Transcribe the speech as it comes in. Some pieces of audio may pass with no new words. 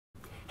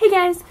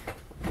guys,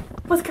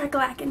 what's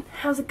crack-a-lackin'?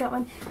 How's it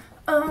going?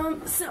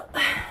 So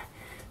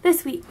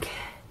this week,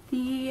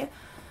 I'm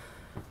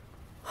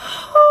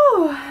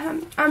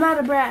out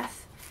of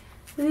breath.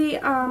 The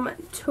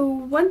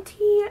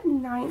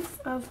 29th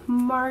of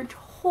March,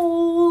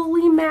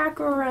 holy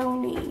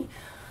macaroni.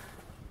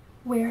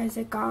 Where has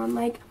it gone?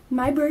 Like,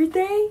 my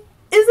birthday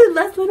is in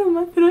less than a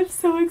month and I'm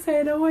so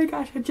excited. Oh my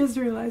gosh, I just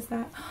realized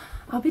that.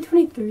 I'll be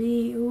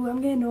 23. Ooh, I'm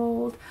getting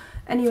old.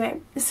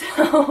 Anyway,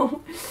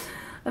 so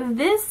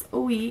this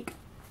week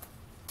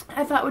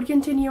I thought we'd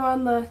continue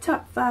on the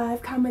top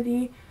 5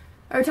 comedy,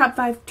 or top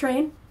 5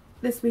 train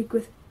this week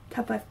with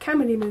top 5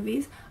 comedy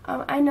movies.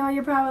 I know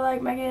you're probably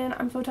like, Megan,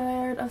 I'm so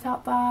tired of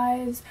top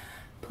 5s.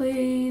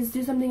 Please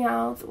do something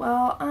else.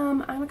 Well,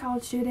 I'm a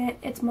college student.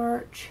 It's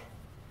March.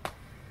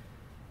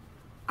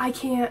 I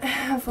can't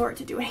afford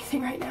to do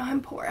anything right now. I'm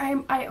poor.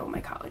 I owe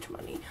my college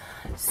money.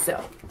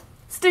 So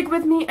stick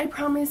with me. I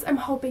promise. I'm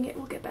hoping it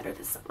will get better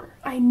this summer.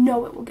 I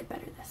know it will get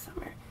better this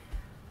summer.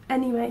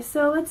 Anyway,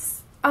 so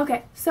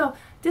so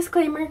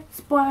disclaimer,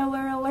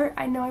 spoiler alert.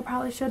 I know I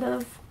probably should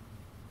have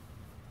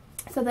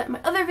said that in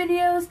my other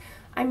videos.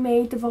 I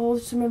may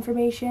divulge some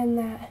information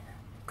that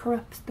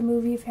corrupts the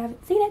movie if you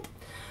haven't seen it.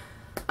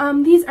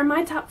 These are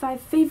my top 5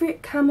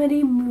 favorite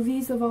comedy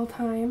movies of all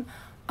time.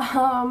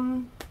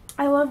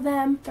 I love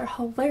them. They're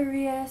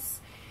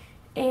hilarious.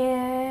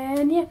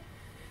 And yeah,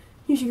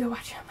 you should go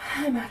watch them.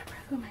 I'm out of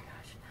breath. Oh my gosh.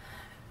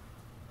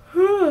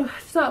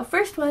 So,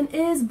 first one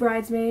is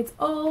Bridesmaids.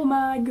 Oh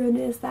my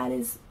goodness, that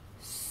is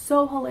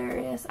so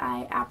hilarious.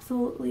 I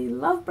absolutely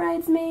love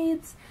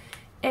Bridesmaids.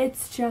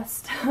 It's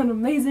just an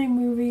amazing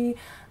movie.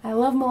 I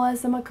love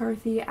Melissa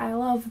McCarthy. I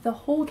love the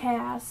whole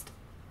cast.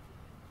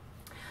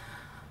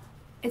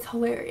 It's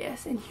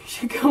hilarious and you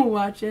should go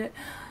watch it.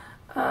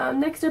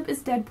 Next up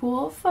is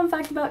Deadpool. Fun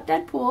fact about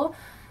Deadpool.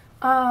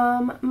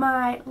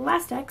 My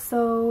last ex,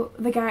 so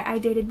the guy I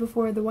dated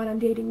before the one I'm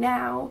dating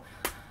now,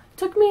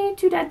 took me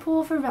to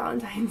Deadpool for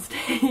Valentine's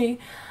Day.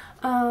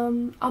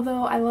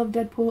 Although I love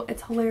Deadpool,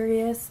 it's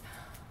hilarious.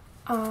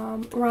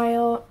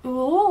 Ryan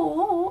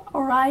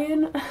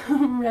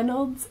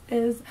Reynolds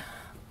is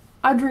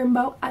a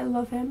dreamboat. I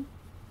love him.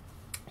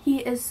 He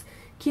is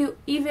cute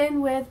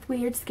even with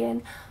weird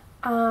skin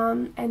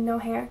and no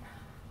hair.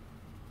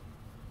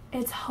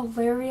 It's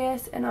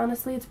hilarious, and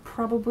honestly, it's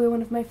probably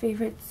one of my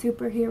favorite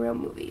superhero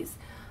movies.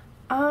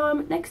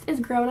 Next is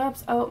Grown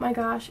Ups. Oh my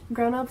gosh,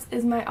 Grown Ups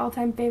is my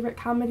all-time favorite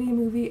comedy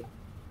movie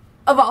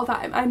of all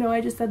time. I know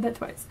I just said that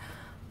twice.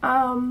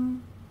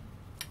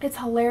 It's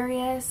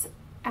hilarious.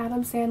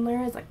 Adam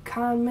Sandler is a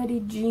comedy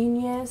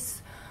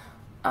genius.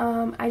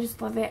 I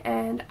just love it,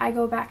 and I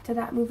go back to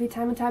that movie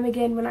time and time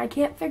again. When I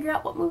can't figure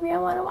out what movie I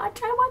want to watch,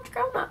 I watch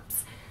Grown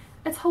Ups.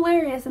 It's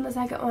hilarious, and the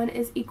second one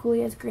is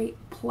equally as great,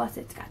 plus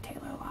it's got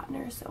Taylor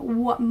Lautner, so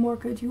what more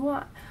could you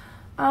want?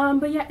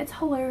 But yeah, it's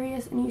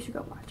hilarious, and you should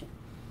go watch it.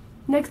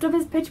 Next up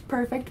is Pitch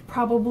Perfect,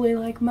 probably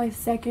like my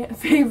second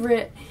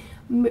favorite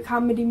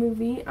comedy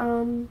movie.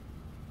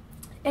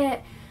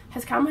 It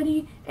has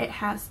comedy, it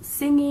has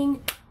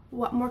singing,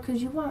 what more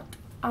could you want?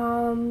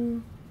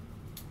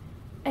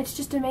 It's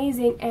just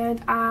amazing,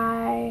 and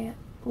I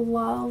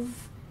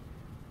love,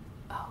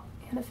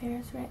 Anna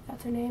Faris, right?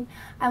 That's her name.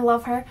 I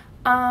love her.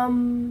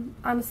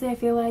 Honestly, I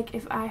feel like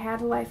if I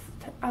had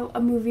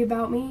a movie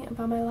about me,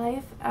 about my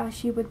life,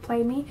 she would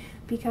play me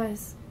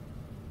because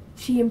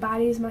she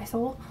embodies my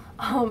soul.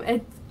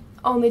 It's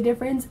only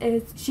difference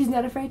is she's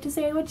not afraid to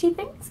say what she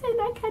thinks,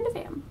 and I kind of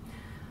am.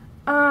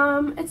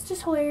 It's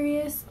just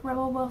hilarious.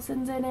 Rebel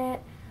Wilson's in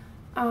it.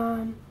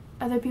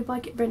 Other people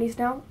like Brittany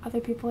Snow.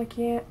 Other people I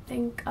can't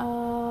think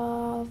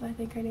of. I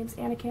think her name's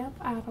Anna Camp.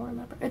 I don't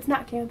remember. It's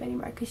not Camp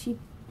anymore because she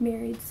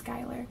married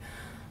Skylar.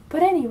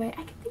 But anyway,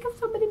 I can think of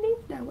so many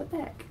names now. What the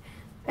heck?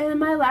 And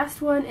my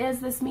last one is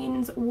This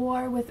Means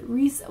War with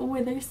Reese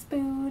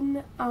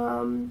Witherspoon.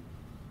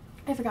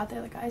 I forgot the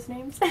other guys'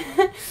 names.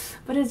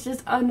 But it's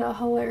just a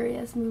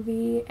hilarious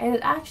movie.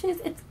 And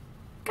it's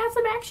got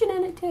some action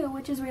in it too,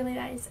 which is really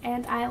nice.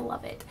 And I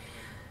love it.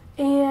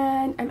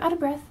 And I'm out of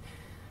breath,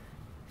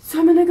 so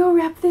I'm gonna go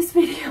wrap this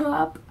video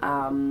up.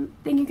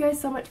 Thank you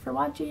guys so much for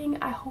watching.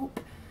 I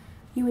hope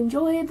you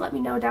enjoyed. Let me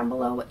know down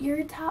below what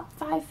your top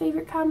 5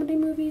 favorite comedy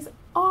movies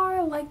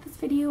are. Like this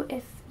video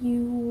if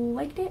you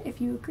liked it, if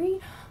you agree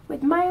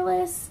with my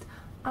list.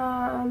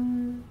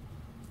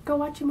 Go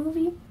watch a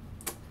movie.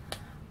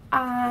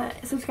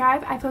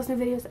 Subscribe. I post new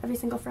videos every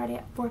single Friday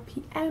at 4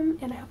 p.m.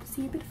 and I hope to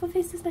see your beautiful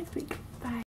faces next week.